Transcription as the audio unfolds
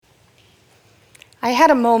I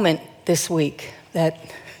had a moment this week that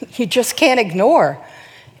you just can't ignore.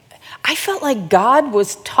 I felt like God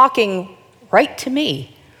was talking right to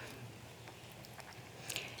me.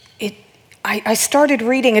 I started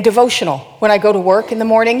reading a devotional when I go to work in the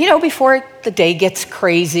morning, before the day gets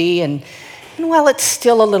crazy and while it's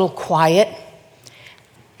still a little quiet.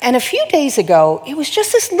 And a few days ago, it was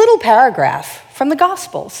just this little paragraph from the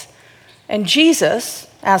Gospels. And Jesus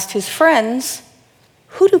asked his friends,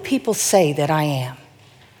 "Who do people say that I am?"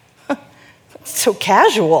 So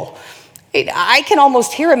casual. I can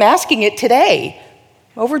almost hear him asking it today,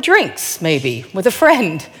 over drinks maybe, with a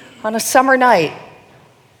friend on a summer night.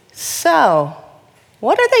 So,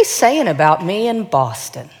 what are they saying about me in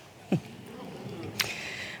Boston?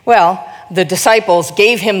 Well, the disciples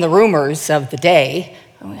gave him the rumors of the day.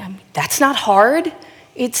 That's not hard.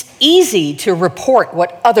 It's easy to report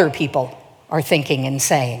what other people are thinking and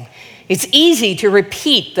saying. It's easy to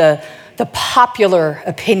repeat the popular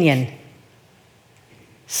opinion.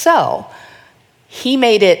 So, he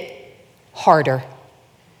made it harder.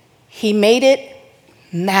 He made it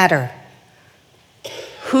matter.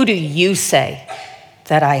 Who do you say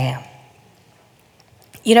that I am?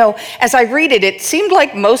 As I read it, it seemed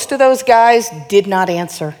like most of those guys did not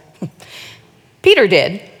answer. Peter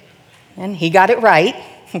did, and he got it right.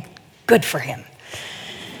 Good for him.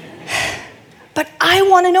 But I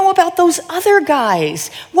want to know about those other guys.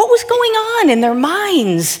 What was going on in their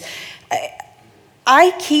minds?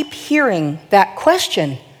 I keep hearing that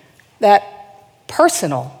question, that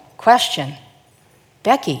personal question.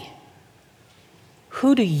 Becky,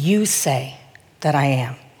 who do you say that I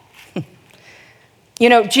am?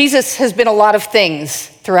 Jesus has been a lot of things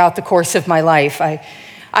throughout the course of my life.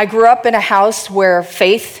 I grew up in a house where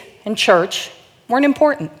faith and church weren't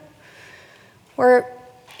important, where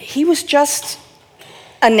he was just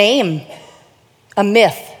a name, a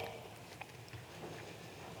myth,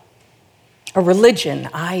 a religion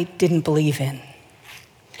I didn't believe in.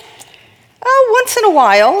 Once in a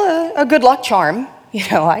while, a good luck charm.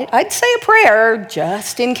 I'd say a prayer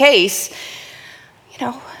just in case,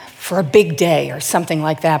 for a big day or something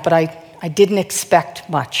like that, but I didn't expect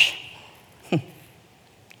much.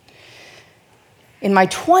 In my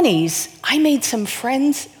 20s, I made some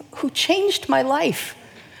friends who changed my life.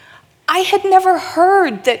 I had never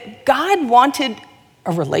heard that God wanted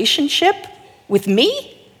a relationship with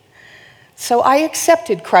me. So I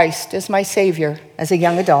accepted Christ as my Savior as a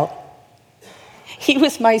young adult. He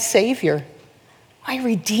was my Savior, my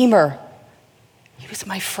Redeemer. He was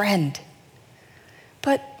my friend.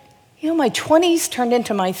 But, my 20s turned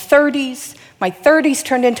into my 30s. My 30s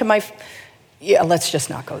turned into let's just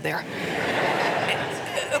not go there.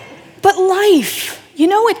 But life,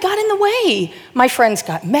 it got in the way. My friends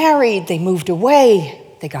got married, they moved away,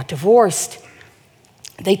 they got divorced.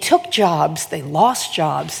 They took jobs, they lost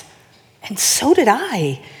jobs, and so did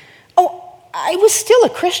I. I was still a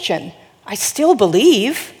Christian. I still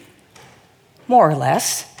believe, more or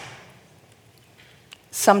less.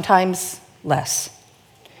 Sometimes less.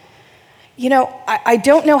 I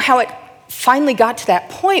don't know how it finally got to that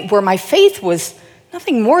point where my faith was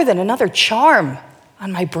nothing more than another charm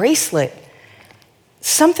on my bracelet.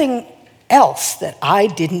 Something else that I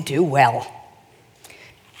didn't do well.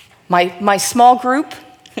 My small group,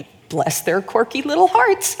 bless their quirky little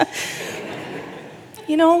hearts,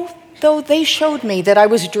 though they showed me that I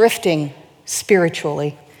was drifting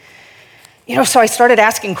spiritually. So I started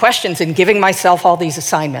asking questions and giving myself all these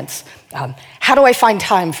assignments. How do I find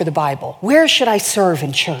time for the Bible? Where should I serve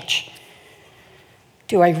in church?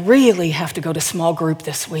 Do I really have to go to small group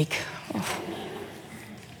this week?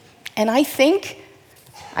 And I think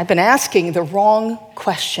I've been asking the wrong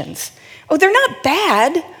questions. They're not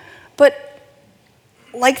bad, but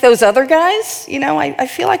like those other guys, I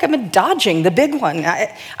feel like I'm dodging the big one.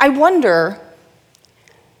 I wonder,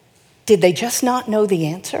 did they just not know the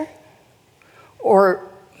answer? Or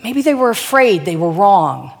maybe they were afraid they were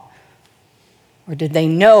wrong. Or did they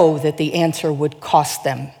know that the answer would cost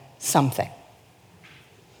them something?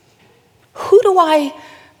 Who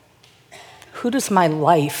does my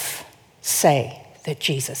life say that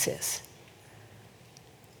Jesus is?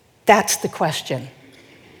 That's the question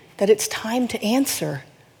that it's time to answer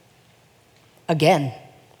again.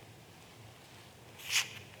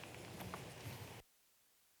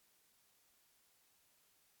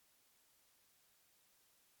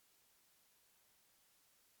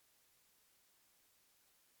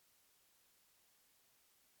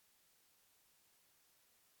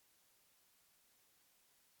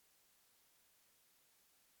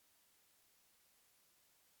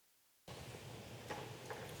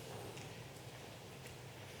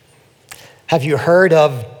 Have you heard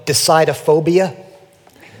of decidophobia?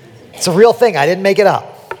 It's a real thing. I didn't make it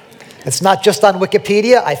up. It's not just on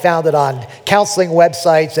Wikipedia. I found it on counseling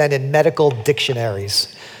websites and in medical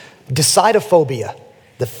dictionaries. Decidophobia,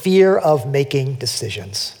 the fear of making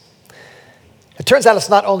decisions. It turns out it's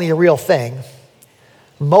not only a real thing.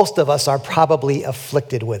 Most of us are probably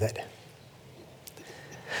afflicted with it.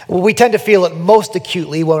 We tend to feel it most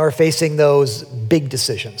acutely when we're facing those big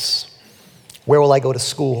decisions. Where will I go to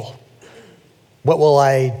school? What will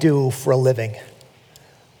I do for a living?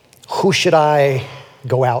 Who should I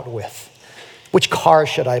go out with? Which car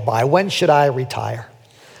should I buy? When should I retire?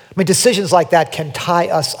 I mean, decisions like that can tie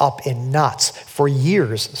us up in knots for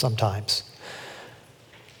years sometimes.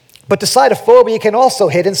 But decidophobia can also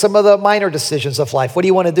hit in some of the minor decisions of life. What do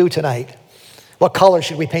you want to do tonight? What color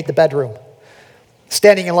should we paint the bedroom?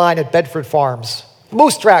 Standing in line at Bedford Farms.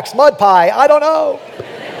 Moose tracks, mud pie, I don't know.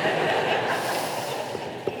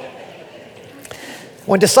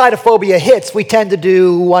 When decidophobia hits, we tend to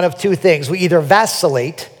do one of two things. We either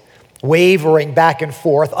vacillate, wavering back and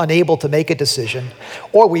forth, unable to make a decision,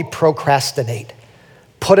 or we procrastinate,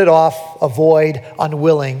 put it off, avoid,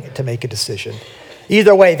 unwilling to make a decision.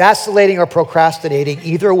 Either way, vacillating or procrastinating,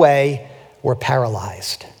 either way, we're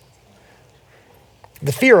paralyzed.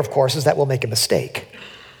 The fear, of course, is that we'll make a mistake.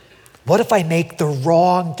 What if I make the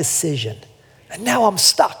wrong decision? And now I'm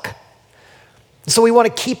stuck. So we want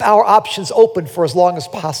to keep our options open for as long as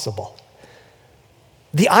possible.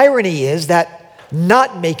 The irony is that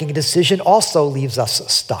not making a decision also leaves us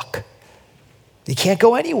stuck. You can't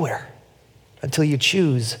go anywhere until you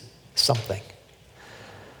choose something.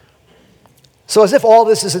 So as if all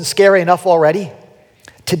this isn't scary enough already,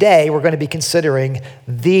 today we're going to be considering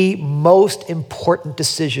the most important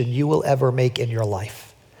decision you will ever make in your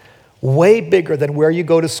life. Way bigger than where you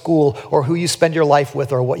go to school or who you spend your life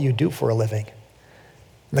with or what you do for a living.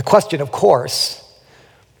 And the question, of course,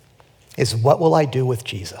 is what will I do with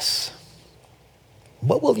Jesus?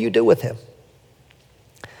 What will you do with him?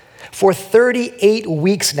 For 38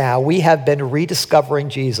 weeks now, we have been rediscovering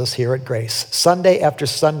Jesus here at Grace, Sunday after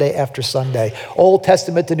Sunday after Sunday, Old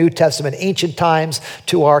Testament to New Testament, ancient times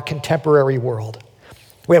to our contemporary world.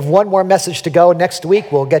 We have one more message to go. Next week,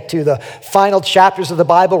 we'll get to the final chapters of the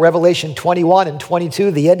Bible, Revelation 21 and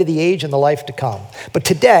 22, the end of the age and the life to come. But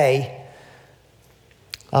today,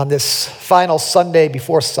 on this final Sunday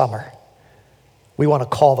before summer, we want to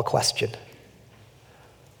call the question.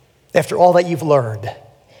 After all that you've learned,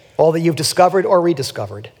 all that you've discovered or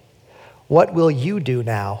rediscovered, what will you do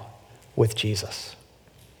now with Jesus?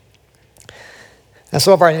 Now,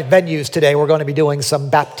 some of our venues today, we're going to be doing some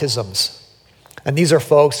baptisms. And these are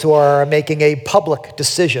folks who are making a public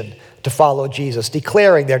decision to follow Jesus,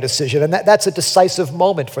 declaring their decision. And that's a decisive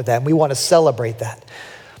moment for them. We want to celebrate that.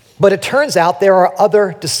 But it turns out there are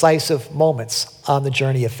other decisive moments on the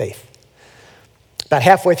journey of faith. About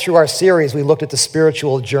halfway through our series, we looked at the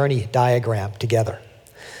spiritual journey diagram together.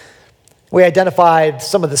 We identified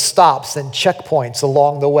some of the stops and checkpoints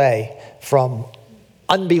along the way from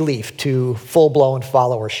unbelief to full-blown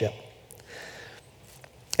followership.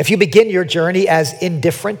 If you begin your journey as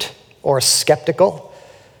indifferent or skeptical,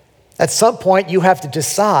 at some point you have to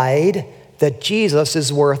decide that Jesus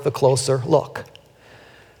is worth a closer look.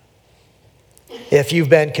 If you've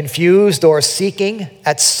been confused or seeking,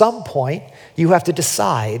 at some point you have to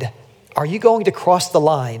decide, are you going to cross the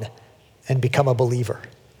line and become a believer?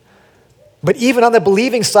 But even on the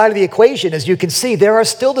believing side of the equation, as you can see, there are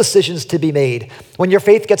still decisions to be made when your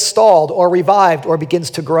faith gets stalled or revived or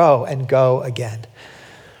begins to grow and go again.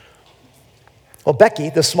 Well, Becky,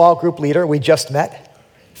 the small group leader we just met,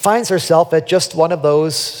 finds herself at just one of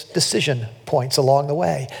those decision points along the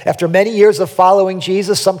way. After many years of following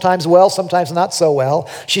Jesus, sometimes well, sometimes not so well,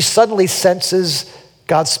 she suddenly senses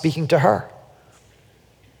God speaking to her,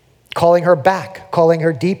 calling her back, calling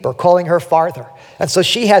her deeper, calling her farther. And so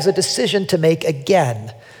she has a decision to make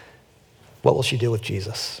again. What will she do with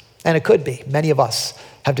Jesus? And it could be. Many of us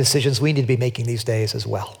have decisions we need to be making these days as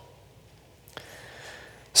well.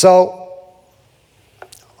 So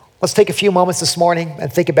let's take a few moments this morning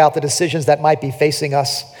and think about the decisions that might be facing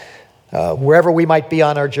us, wherever we might be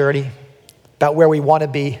on our journey, about where we want to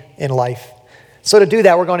be in life. So to do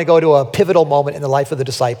that, we're going to go to a pivotal moment in the life of the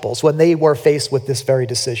disciples when they were faced with this very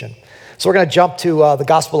decision. So we're going to jump to the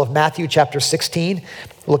Gospel of Matthew, chapter 16.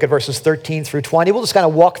 We'll look at verses 13 through 20. We'll just kind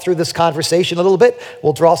of walk through this conversation a little bit.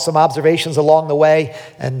 We'll draw some observations along the way,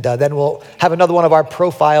 and then we'll have another one of our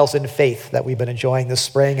profiles in faith that we've been enjoying this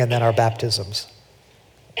spring, and then our baptisms.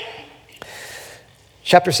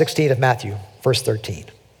 Chapter 16 of Matthew, verse 13.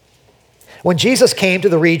 When Jesus came to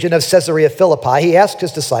the region of Caesarea Philippi, he asked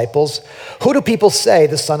his disciples, "Who do people say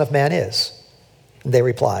the Son of Man is?" And they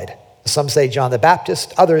replied, Some say John the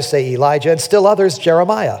Baptist, others say Elijah, and still others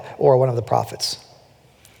Jeremiah or one of the prophets.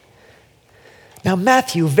 Now,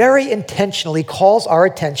 Matthew very intentionally calls our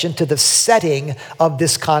attention to the setting of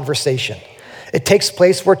this conversation. It takes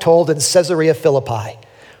place, we're told, in Caesarea Philippi.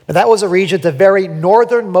 Now, that was a region, the very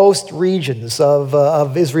northernmost regions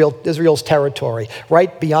of Israel's territory,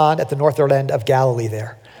 right beyond at the northern end of Galilee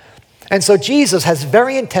there. And so Jesus has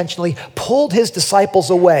very intentionally pulled his disciples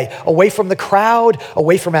away from the crowd,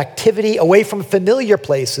 away from activity, away from familiar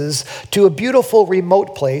places, to a beautiful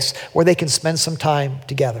remote place where they can spend some time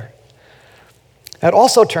together. It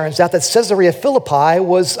also turns out that Caesarea Philippi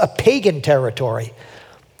was a pagan territory.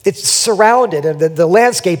 It's surrounded, and the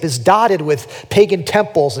landscape is dotted with pagan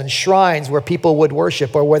temples and shrines where people would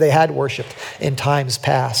worship or where they had worshiped in times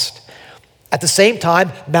past. At the same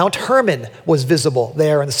time, Mount Hermon was visible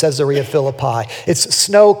there in Caesarea Philippi. Its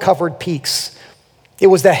snow-covered peaks. It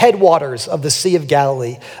was the headwaters of the Sea of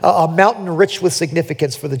Galilee, a mountain rich with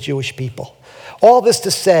significance for the Jewish people. All this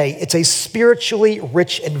to say, it's a spiritually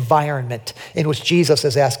rich environment in which Jesus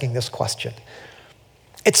is asking this question.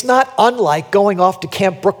 It's not unlike going off to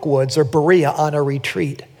Camp Brookwoods or Berea on a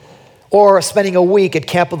retreat, or spending a week at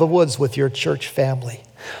Camp of the Woods with your church family.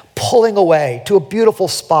 Pulling away to a beautiful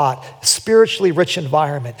spot, spiritually rich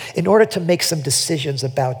environment, in order to make some decisions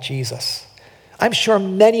about Jesus. I'm sure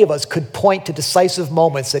many of us could point to decisive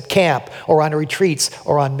moments at camp or on retreats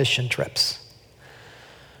or on mission trips.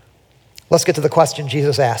 Let's get to the question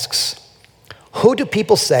Jesus asks. Who do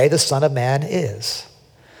people say the Son of Man is?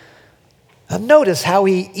 Now notice how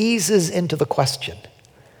he eases into the question.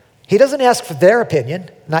 He doesn't ask for their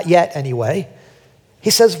opinion, not yet anyway. He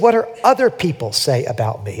says, what do other people say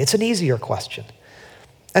about me? It's an easier question.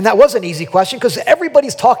 And that was an easy question because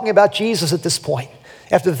everybody's talking about Jesus at this point,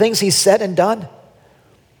 after the things he's said and done.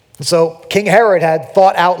 And so King Herod had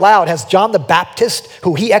thought out loud, has John the Baptist,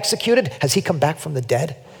 who he executed, has he come back from the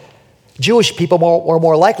dead? Jewish people were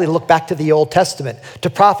more likely to look back to the Old Testament, to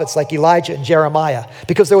prophets like Elijah and Jeremiah,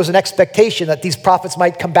 because there was an expectation that these prophets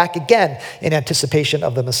might come back again in anticipation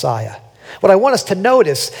of the Messiah. What I want us to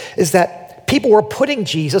notice is that people were putting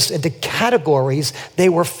Jesus into categories they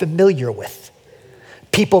were familiar with.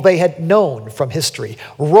 People they had known from history,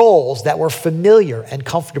 roles that were familiar and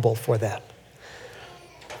comfortable for them.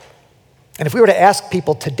 And if we were to ask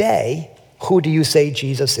people today, who do you say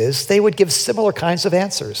Jesus is? They would give similar kinds of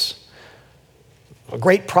answers. A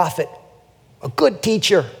great prophet, a good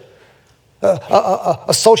teacher,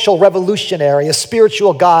 a social revolutionary, a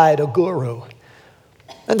spiritual guide, a guru.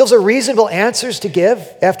 And those are reasonable answers to give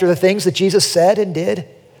after the things that Jesus said and did.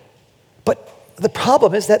 But the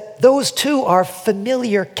problem is that those two are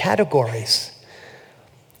familiar categories.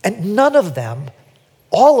 And none of them,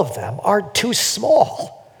 all of them, are too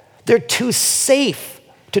small. They're too safe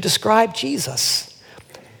to describe Jesus.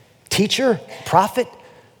 Teacher, prophet,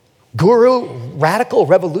 guru, radical,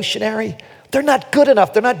 revolutionary. They're not good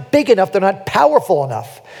enough. They're not big enough. They're not powerful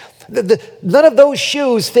enough. None of those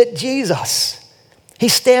shoes fit Jesus. He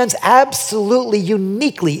stands absolutely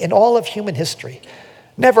uniquely in all of human history.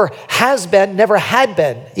 Never has been, never had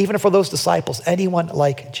been, even for those disciples, anyone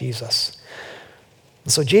like Jesus.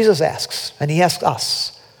 And so Jesus asks, and he asks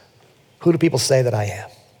us, who do people say that I am?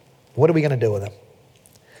 What are we going to do with him?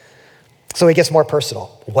 So he gets more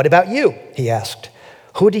personal. What about you? He asked.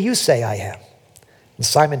 Who do you say I am? And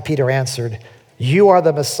Simon Peter answered, you are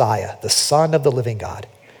the Messiah, the Son of the living God.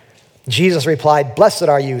 Jesus replied, blessed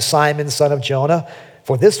are you, Simon, son of Jonah,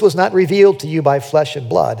 for this was not revealed to you by flesh and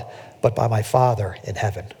blood, but by my Father in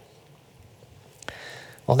heaven.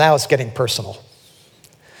 Well, now it's getting personal.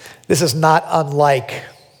 This is not unlike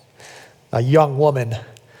a young woman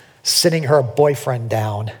sitting her boyfriend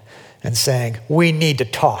down and saying, we need to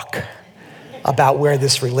talk about where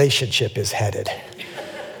this relationship is headed.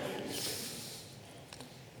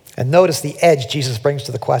 And notice the edge Jesus brings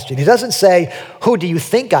to the question. He doesn't say, who do you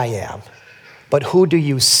think I am? But who do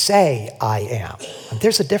you say I am? And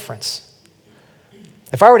there's a difference.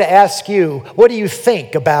 If I were to ask you, what do you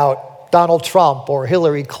think about Donald Trump or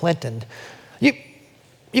Hillary Clinton?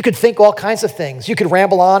 You could think all kinds of things. You could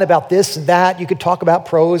ramble on about this and that. You could talk about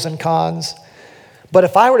pros and cons. But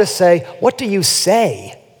if I were to say, what do you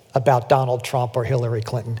say about Donald Trump or Hillary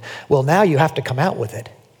Clinton? Well, now you have to come out with it.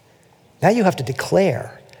 Now you have to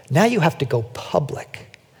declare. Now you have to go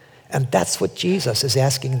public. And that's what Jesus is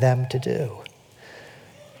asking them to do.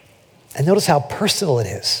 And notice how personal it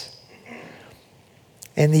is.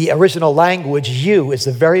 In the original language, you is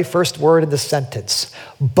the very first word in the sentence.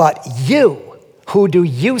 But you, who do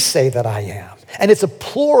you say that I am? And it's a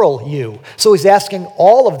plural you. So he's asking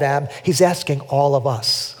all of them. He's asking all of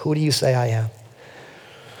us. Who do you say I am?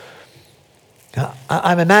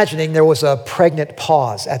 I'm imagining there was a pregnant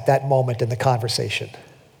pause at that moment in the conversation.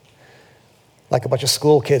 Like a bunch of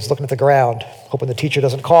school kids looking at the ground, hoping the teacher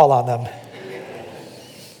doesn't call on them.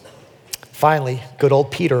 Finally, good old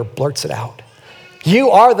Peter blurts it out.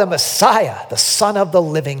 You are the Messiah, the Son of the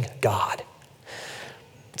living God.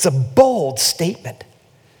 It's a bold statement.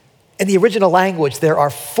 In the original language, there are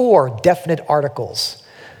 4 definite articles.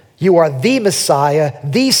 You are the Messiah,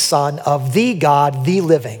 the Son of the God, the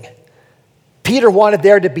living. Peter wanted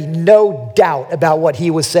there to be no doubt about what he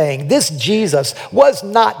was saying. This Jesus was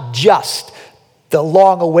not just the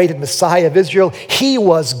long-awaited Messiah of Israel. He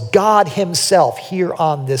was God himself here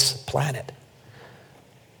on this planet.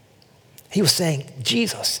 He was saying,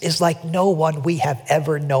 Jesus is like no one we have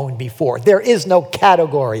ever known before. There is no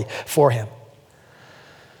category for him.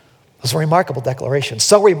 It was a remarkable declaration,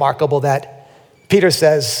 so remarkable that Jesus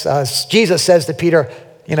says to Peter,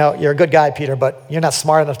 you're a good guy, Peter, but you're not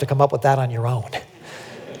smart enough to come up with that on your own.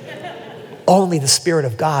 Only the Spirit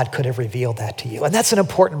of God could have revealed that to you. And that's an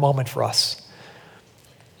important moment for us.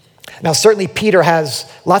 Now, certainly Peter has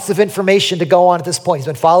lots of information to go on at this point. He's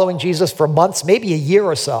been following Jesus for months, maybe a year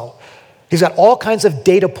or so. He's got all kinds of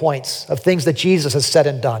data points of things that Jesus has said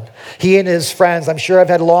and done. He and his friends, I'm sure, have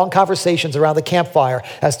had long conversations around the campfire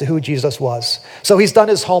as to who Jesus was. So he's done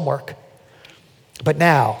his homework. But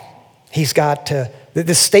now he's got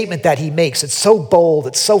this statement that he makes. It's so bold.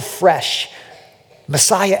 It's so fresh.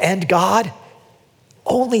 Messiah and God.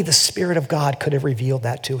 Only the Spirit of God could have revealed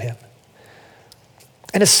that to him.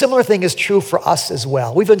 And a similar thing is true for us as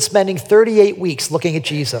well. We've been spending 38 weeks looking at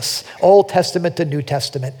Jesus, Old Testament to New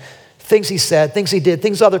Testament. Things he said, things he did,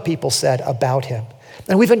 things other people said about him.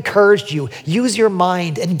 And we've encouraged you, use your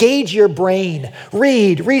mind, engage your brain,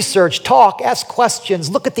 read, research, talk, ask questions,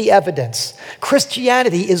 look at the evidence.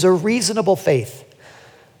 Christianity is a reasonable faith,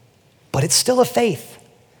 but it's still a faith.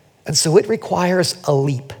 And so it requires a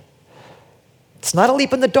leap. It's not a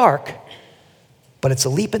leap in the dark, but it's a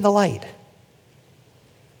leap in the light.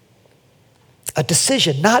 A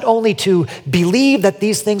decision not only to believe that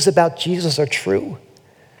these things about Jesus are true,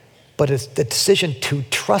 but it's the decision to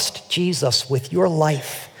trust Jesus with your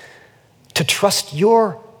life, to trust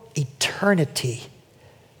your eternity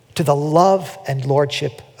to the love and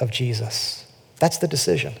lordship of Jesus. That's the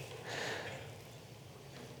decision.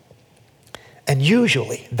 And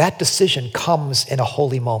usually that decision comes in a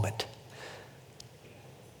holy moment.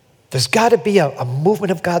 There's got to be a movement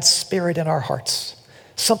of God's Spirit in our hearts,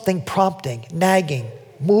 something prompting, nagging,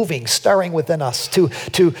 moving, stirring within us to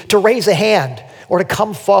raise a hand, or to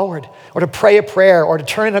come forward, or to pray a prayer, or to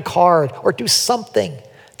turn in a card, or do something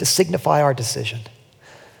to signify our decision.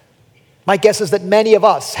 My guess is that many of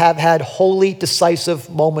us have had holy, decisive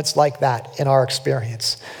moments like that in our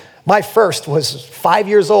experience. My first was 5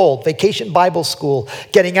 years old, vacation Bible school,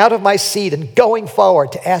 getting out of my seat and going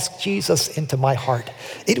forward to ask Jesus into my heart.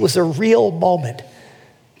 It was a real moment,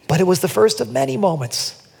 but it was the first of many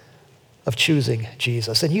moments of choosing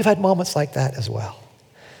Jesus. And you've had moments like that as well.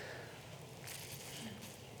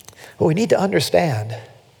 What we need to understand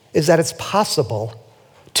is that it's possible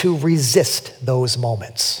to resist those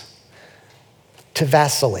moments, to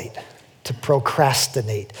vacillate, to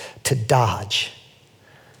procrastinate, to dodge.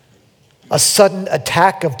 A sudden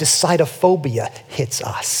attack of decidophobia hits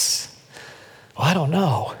us. Well, I don't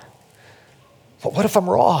know. But what if I'm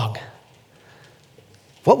wrong?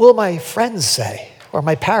 What will my friends say, or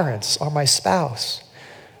my parents, or my spouse?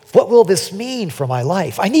 What will this mean for my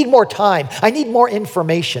life? I need more time. I need more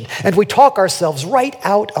information. And we talk ourselves right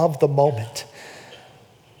out of the moment.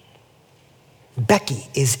 Becky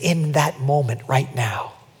is in that moment right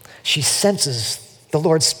now. She senses the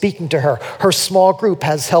Lord speaking to her. Her small group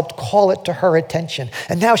has helped call it to her attention.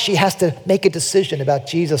 And now she has to make a decision about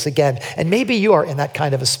Jesus again. And maybe you are in that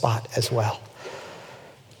kind of a spot as well.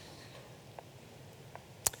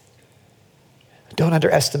 Don't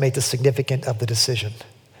underestimate the significance of the decision.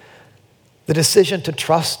 The decision to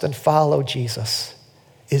trust and follow Jesus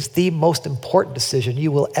is the most important decision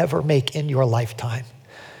you will ever make in your lifetime.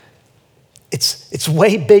 It's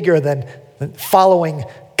way bigger than following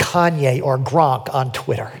Kanye or Gronk on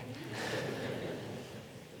Twitter.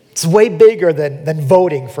 It's way bigger than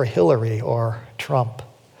voting for Hillary or Trump.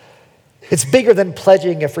 It's bigger than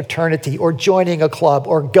pledging a fraternity or joining a club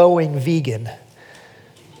or going vegan.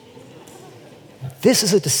 This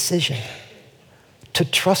is a decision to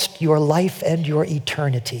trust your life and your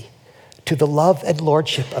eternity to the love and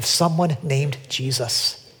lordship of someone named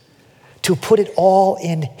Jesus, to put it all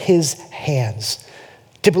in his hands,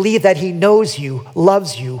 to believe that he knows you,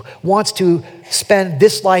 loves you, wants to spend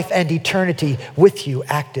this life and eternity with you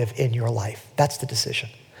active in your life. That's the decision.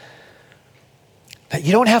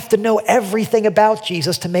 You don't have to know everything about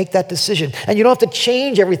Jesus to make that decision. And you don't have to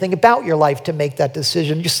change everything about your life to make that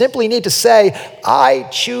decision. You simply need to say, I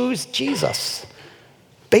choose Jesus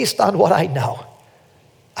based on what I know.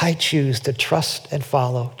 I choose to trust and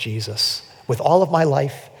follow Jesus with all of my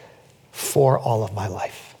life, for all of my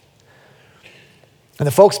life. And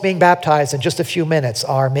the folks being baptized in just a few minutes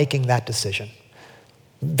are making that decision.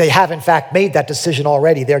 They have, in fact, made that decision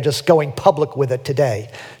already. They're just going public with it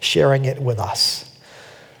today, sharing it with us.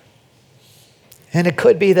 And it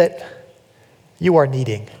could be that you are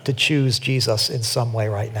needing to choose Jesus in some way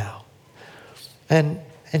right now. And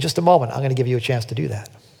in just a moment, I'm going to give you a chance to do that.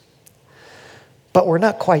 But we're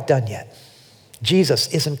not quite done yet.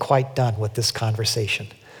 Jesus isn't quite done with this conversation.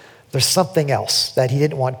 There's something else that he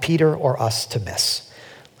didn't want Peter or us to miss.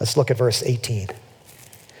 Let's look at verse 18.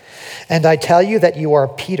 And I tell you that you are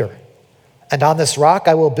Peter, and on this rock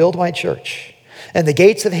I will build my church, and the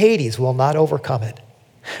gates of Hades will not overcome it.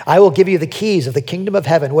 I will give you the keys of the kingdom of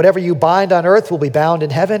heaven. Whatever you bind on earth will be bound in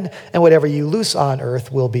heaven, and whatever you loose on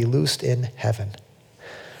earth will be loosed in heaven.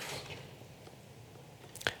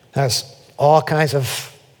 There's all kinds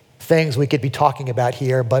of things we could be talking about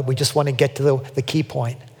here, but we just want to get to the key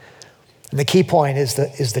point. And the key point is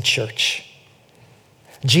the church.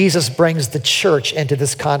 Jesus brings the church into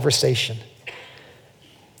this conversation.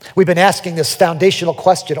 We've been asking this foundational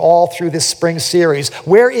question all through this spring series.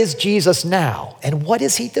 Where is Jesus now? And what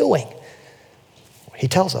is he doing? He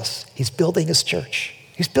tells us he's building his church.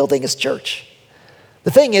 He's building his church.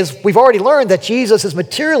 The thing is, we've already learned that Jesus is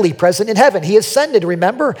materially present in heaven. He ascended,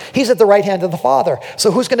 remember? He's at the right hand of the Father.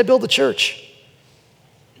 So who's going to build the church?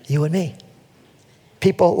 You and me.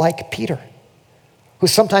 People like Peter, who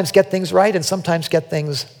sometimes get things right and sometimes get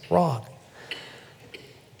things wrong.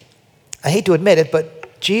 I hate to admit it,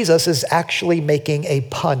 but Jesus is actually making a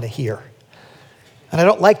pun here. And I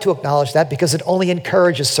don't like to acknowledge that because it only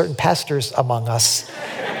encourages certain pastors among us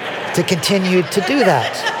to continue to do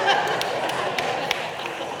that.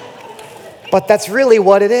 But that's really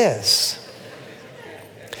what it is.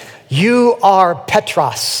 You are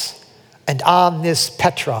Petros, and on this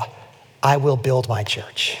Petra, I will build my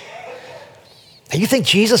church. Now, you think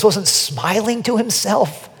Jesus wasn't smiling to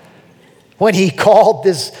himself when he called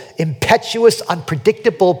this impetuous,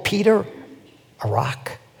 unpredictable Peter a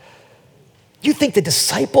rock? You think the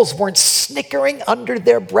disciples weren't snickering under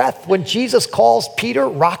their breath when Jesus calls Peter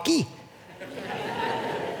Rocky?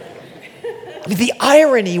 I mean, the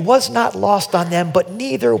irony was not lost on them, but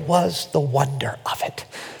neither was the wonder of it.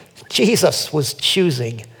 Jesus was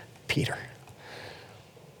choosing Peter.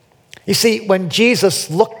 You see, when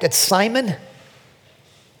Jesus looked at Simon,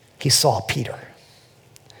 he saw Peter.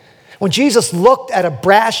 When Jesus looked at a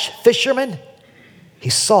brash fisherman, he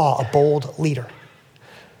saw a bold leader.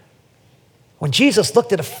 When Jesus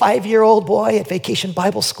looked at a 5-year-old boy at Vacation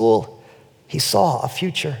Bible School, he saw a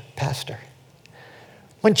future pastor.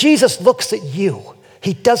 When Jesus looks at you,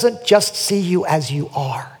 he doesn't just see you as you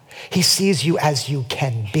are. He sees you as you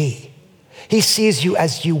can be. He sees you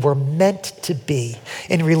as you were meant to be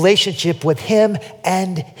in relationship with him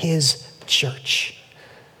and his church.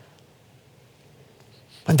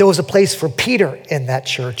 And there was a place for Peter in that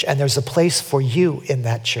church, and there's a place for you in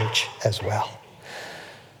that church as well.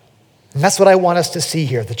 And that's what I want us to see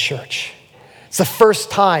here, the church. It's the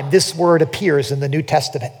first time this word appears in the New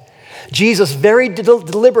Testament. Jesus very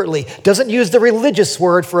deliberately doesn't use the religious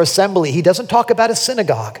word for assembly. He doesn't talk about a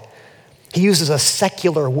synagogue. He uses a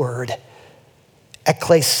secular word,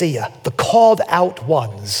 ecclesia, the called out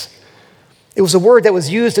ones. It was a word that was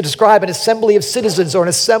used to describe an assembly of citizens or an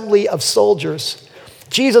assembly of soldiers.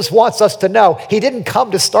 Jesus wants us to know he didn't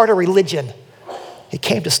come to start a religion. He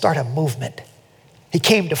came to start a movement. He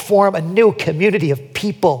came to form a new community of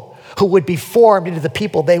people who would be formed into the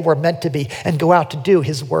people they were meant to be and go out to do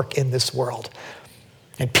his work in this world.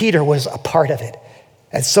 And Peter was a part of it.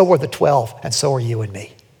 And so were the 12, and so are you and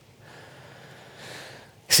me.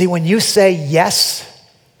 See, when you say yes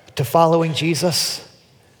to following Jesus,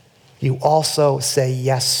 you also say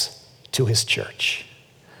yes to his church.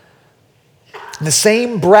 In the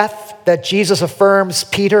same breath that Jesus affirms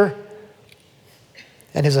Peter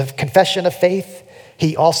and his confession of faith,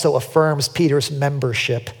 he also affirms Peter's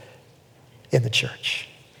membership in the church.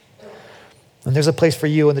 And there's a place for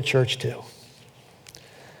you in the church too.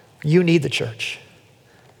 You need the church.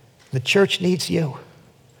 The church needs you.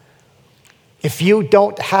 If you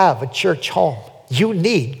don't have a church home, you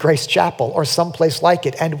need Grace Chapel or someplace like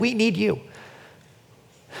it, and we need you.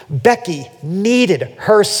 Becky needed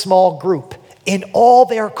her small group in all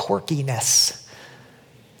their quirkiness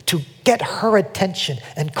to get her attention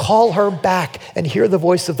and call her back and hear the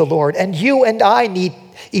voice of the Lord. And you and I need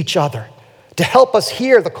each other to help us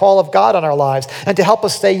hear the call of God on our lives, and to help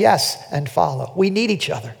us say yes and follow. We need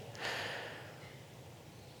each other.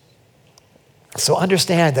 So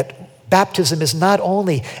understand that baptism is not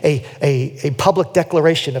only a public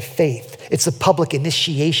declaration of faith, it's a public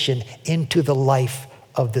initiation into the life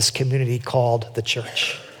of this community called the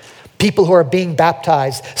church. People who are being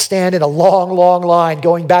baptized stand in a long, long line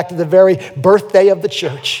going back to the very birthday of the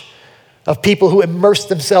church, of people who immersed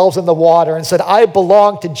themselves in the water and said, I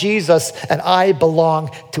belong to Jesus and I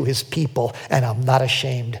belong to his people, and I'm not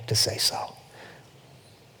ashamed to say so.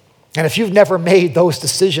 And if you've never made those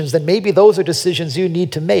decisions, then maybe those are decisions you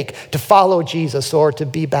need to make to follow Jesus or to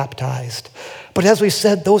be baptized. But as we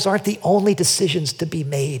said, those aren't the only decisions to be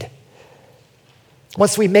made.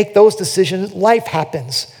 Once we make those decisions, life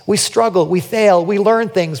happens. We struggle, we fail, we learn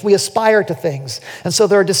things, we aspire to things. And so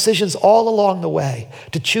there are decisions all along the way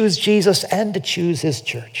to choose Jesus and to choose his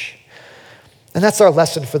church. And that's our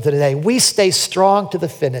lesson for today. We stay strong to the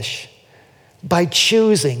finish by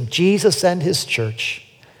choosing Jesus and his church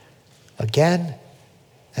again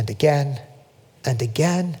and again and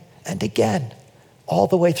again and again, all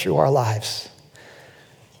the way through our lives.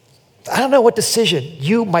 I don't know what decision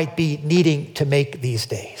you might be needing to make these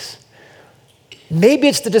days. Maybe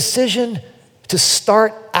it's the decision to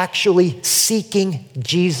start actually seeking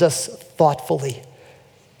Jesus thoughtfully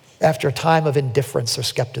after a time of indifference or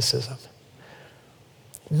skepticism.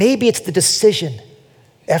 Maybe it's the decision,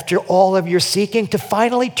 after all of your seeking, to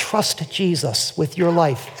finally trust Jesus with your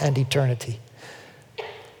life and eternity.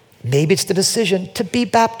 Maybe it's the decision to be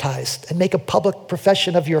baptized and make a public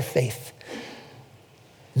profession of your faith.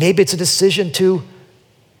 Maybe it's a decision to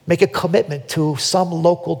make a commitment to some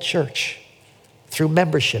local church through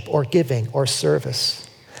membership or giving or service.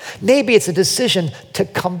 Maybe it's a decision to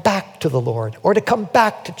come back to the Lord or to come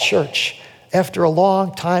back to church after a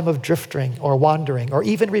long time of drifting or wandering or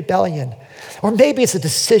even rebellion. Or maybe it's a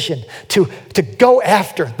decision to go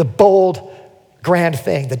after the bold, grand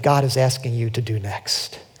thing that God is asking you to do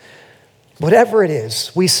next. Whatever it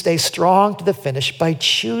is, we stay strong to the finish by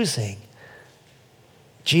choosing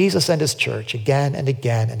Jesus and his church again and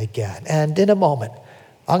again and again. And in a moment,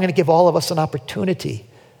 I'm going to give all of us an opportunity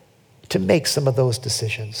to make some of those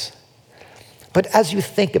decisions. But as you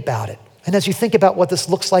think about it, and as you think about what this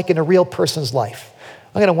looks like in a real person's life,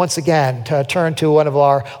 I'm going to once again turn to one of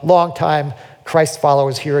our longtime Christ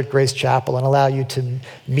followers here at Grace Chapel and allow you to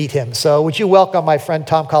meet him. So would you welcome my friend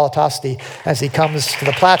Tom Kalatasti as he comes to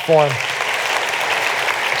the platform,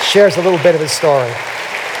 shares a little bit of his story.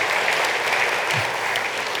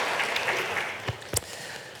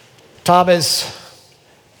 Tom is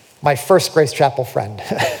my first Grace Chapel friend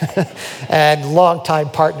and longtime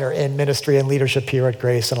partner in ministry and leadership here at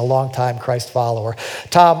Grace and a longtime Christ follower.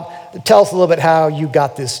 Tom, tell us a little bit how you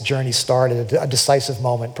got this journey started, a decisive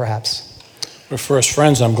moment perhaps. We're first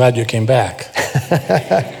friends. I'm glad you came back.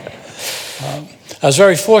 I was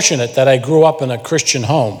very fortunate that I grew up in a Christian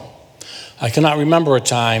home. I cannot remember a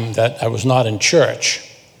time that I was not in church.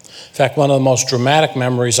 In fact, one of the most dramatic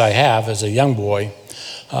memories I have as a young boy,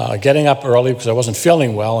 getting up early because I wasn't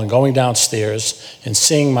feeling well and going downstairs and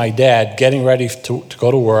seeing my dad getting ready to go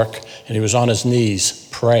to work, and he was on his knees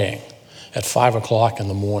praying at 5 o'clock in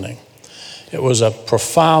the morning. It was a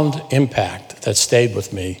profound impact that stayed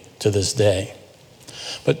with me to this day.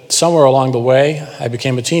 But somewhere along the way, I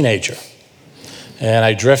became a teenager, and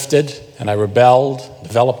I drifted and I rebelled,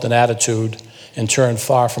 developed an attitude, and turned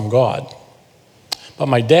far from God. But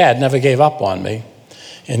my dad never gave up on me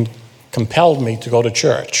and compelled me to go to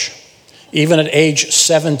church. Even at age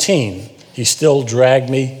 17, he still dragged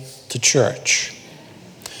me to church.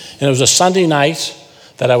 And it was a Sunday night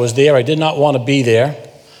that I was there. I did not want to be there.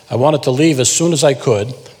 I wanted to leave as soon as I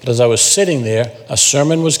could, but as I was sitting there, a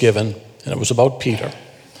sermon was given, and it was about Peter.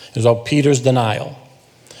 It was about Peter's denial.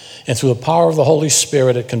 And through the power of the Holy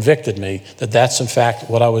Spirit, it convicted me that that's in fact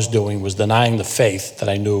what I was doing, was denying the faith that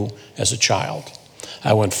I knew as a child.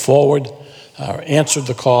 I went forward, answered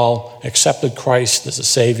the call, accepted Christ as a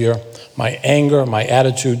Savior. My anger, my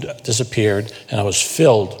attitude disappeared, and I was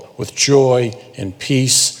filled with joy and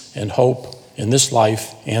peace and hope in this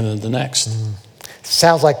life and in the next.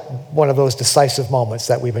 Sounds like one of those decisive moments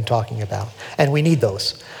that we've been talking about, and we need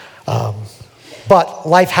those. But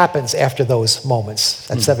life happens after those moments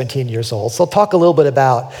at 17 years old. So talk a little bit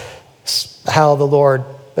about how the Lord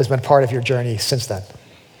has been part of your journey since then.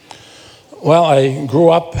 Well, I grew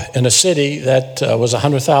up in a city that was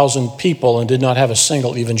 100,000 people and did not have a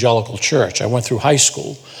single evangelical church. I went through high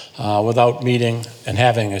school without meeting and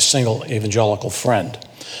having a single evangelical friend.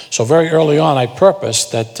 So very early on, I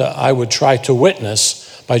purposed that I would try to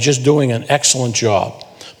witness by just doing an excellent job,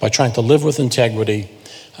 by trying to live with integrity,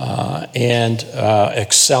 and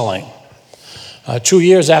excelling. 2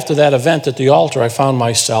 years after that event at the altar, I found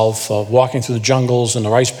myself walking through the jungles and the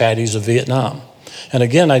rice paddies of Vietnam. And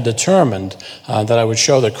again, I determined that I would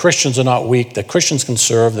show that Christians are not weak, that Christians can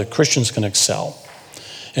serve, that Christians can excel.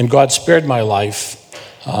 And God spared my life,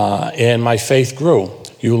 and my faith grew.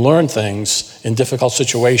 You learn things in difficult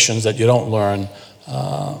situations that you don't learn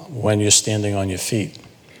when you're standing on your feet.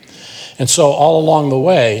 And so all along the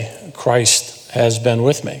way, Christ has been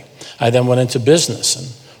with me. I then went into business, and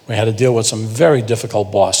we had to deal with some very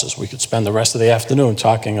difficult bosses. We could spend the rest of the afternoon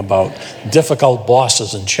talking about difficult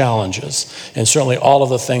bosses and challenges, and certainly all of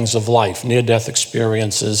the things of life, near-death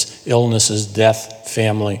experiences, illnesses, death,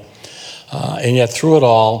 family. And yet through it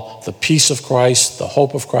all, the peace of Christ, the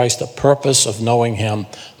hope of Christ, the purpose of knowing Him,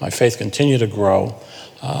 my faith continued to grow.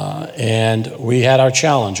 And we had our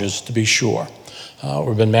challenges, to be sure.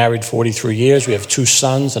 We've been married 43 years. We have 2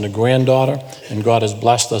 sons and a granddaughter, and God has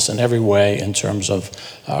blessed us in every way in terms of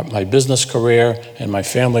my business career and my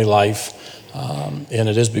family life, and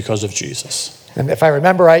it is because of Jesus. And if I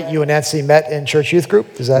remember right, you and Nancy met in church youth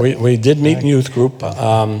group? Is that we did meet in youth group.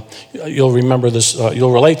 You'll remember this.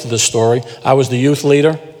 You'll relate to this story. I was the youth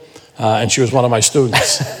leader, and she was one of my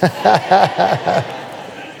students.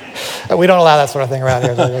 We don't allow that sort of thing around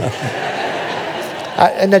here.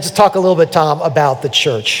 And then just talk a little bit, Tom, about the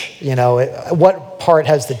church. You know, what part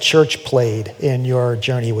has the church played in your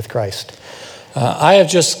journey with Christ? I have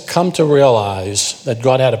just come to realize that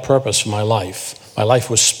God had a purpose for my life. My life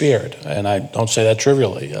was spared, and I don't say that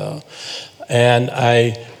trivially. And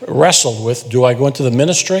I wrestled with, do I go into the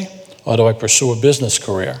ministry or do I pursue a business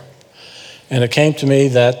career? And it came to me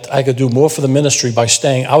that I could do more for the ministry by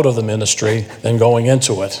staying out of the ministry than going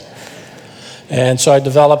into it. And so I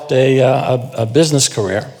developed a business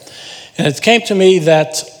career. And it came to me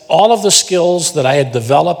that all of the skills that I had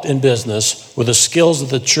developed in business were the skills that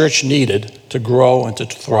the church needed to grow and to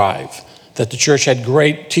thrive. That the church had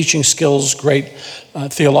great teaching skills, great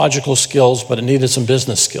theological skills, but it needed some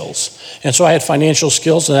business skills. And so I had financial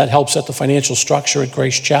skills, and that helped set the financial structure at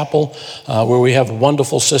Grace Chapel, where we have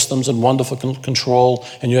wonderful systems and wonderful control,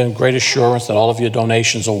 and you have great assurance that all of your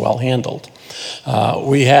donations are well handled.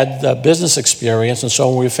 We had business experience, and so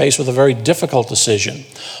when we were faced with a very difficult decision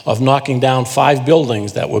of knocking down 5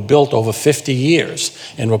 buildings that were built over 50 years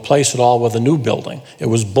and replace it all with a new building. It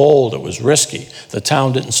was bold, it was risky. The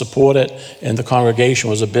town didn't support it, and the congregation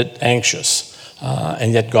was a bit anxious.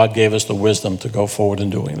 And yet God gave us the wisdom to go forward in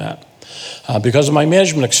doing that. Because of my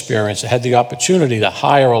management experience, I had the opportunity to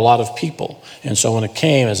hire a lot of people. And so when it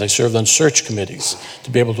came, as I served on search committees, to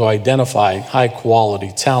be able to identify high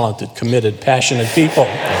quality, talented, committed, passionate people.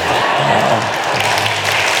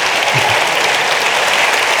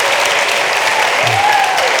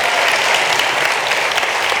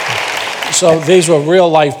 So these were real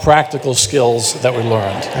life practical skills that we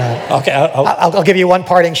learned. Okay, I'll give you one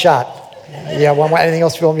parting shot. Yeah, anything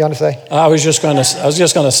else you want to say? I was just going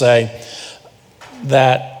to say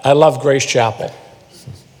that I love Grace Chapel.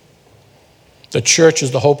 The church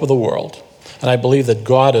is the hope of the world. And I believe that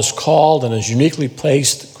God has called and has uniquely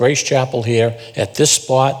placed Grace Chapel here at this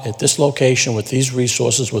spot, at this location, with these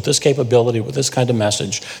resources, with this capability, with this kind of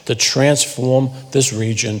message to transform this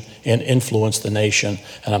region and influence the nation.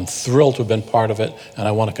 And I'm thrilled to have been part of it, and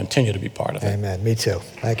I want to continue to be part of it. Amen. Me too.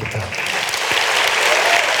 Thank you, Tom.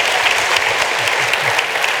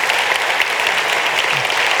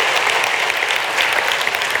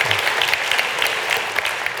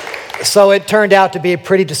 So it turned out to be a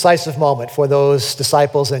pretty decisive moment for those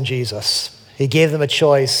disciples and Jesus. He gave them a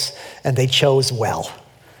choice, and they chose well.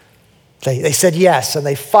 They said yes, and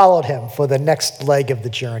they followed him for the next leg of the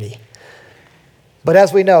journey. But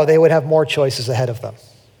as we know, they would have more choices ahead of them,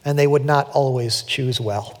 and they would not always choose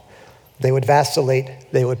well. They would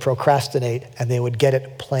vacillate, they would procrastinate, and they would get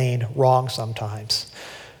it plain wrong sometimes.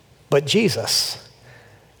 But Jesus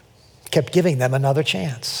kept giving them another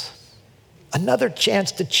chance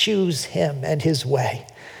to choose him and his way.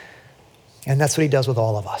 And that's what he does with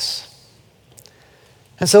all of us.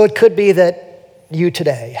 And so it could be that you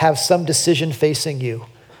today have some decision facing you.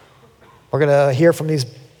 We're going to hear from these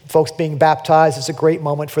folks being baptized. It's a great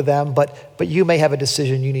moment for them, but you may have a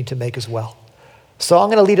decision you need to make as well. So I'm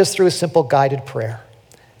going to lead us through a simple guided prayer.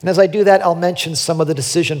 And as I do that, I'll mention some of the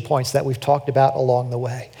decision points that we've talked about along the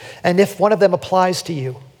way. And if one of them applies to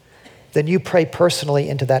you, then you pray personally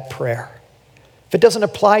into that prayer. If it doesn't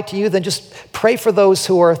apply to you, then just pray for those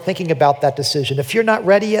who are thinking about that decision. If you're not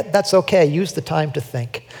ready yet, that's okay. Use the time to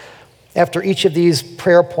think. After each of these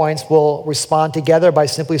prayer points, we'll respond together by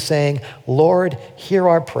simply saying, Lord, hear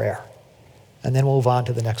our prayer. And then we'll move on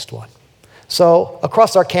to the next one. So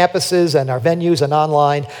across our campuses and our venues and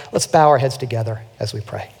online, let's bow our heads together as we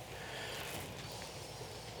pray.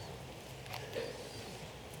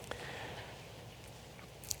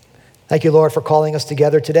 Thank you, Lord, for calling us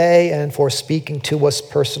together today and for speaking to us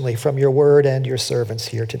personally from your word and your servants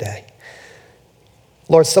here today.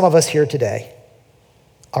 Lord, some of us here today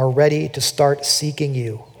are ready to start seeking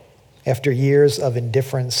you after years of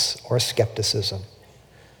indifference or skepticism.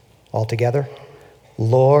 Altogether,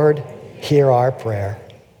 Lord, hear our prayer.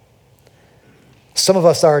 Some of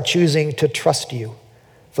us are choosing to trust you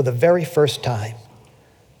for the very first time,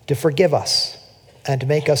 to forgive us and to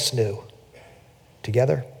make us new.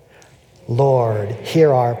 Together, Lord,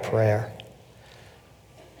 hear our prayer.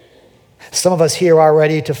 Some of us here are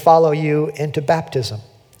ready to follow you into baptism,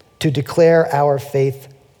 to declare our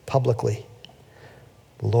faith publicly.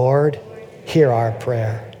 Lord, hear our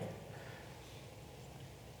prayer.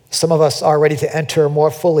 Some of us are ready to enter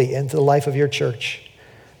more fully into the life of your church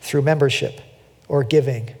through membership or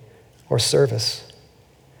giving or service.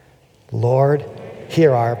 Lord,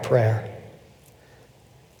 hear our prayer.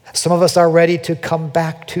 Some of us are ready to come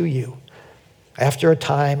back to you after a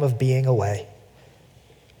time of being away.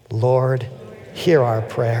 Lord, hear our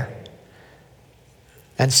prayer.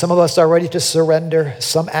 And some of us are ready to surrender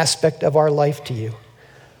some aspect of our life to you,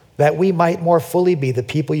 that we might more fully be the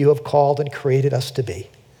people you have called and created us to be.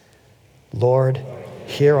 Lord,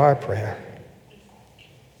 hear our prayer.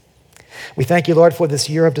 We thank you, Lord, for this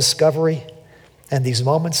year of discovery and these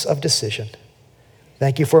moments of decision.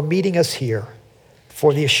 Thank you for meeting us here,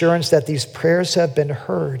 for the assurance that these prayers have been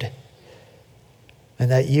heard, and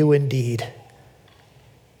that you indeed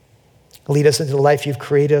lead us into the life you've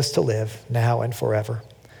created us to live now and forever.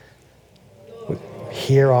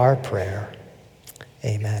 Hear our prayer.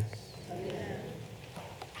 Amen.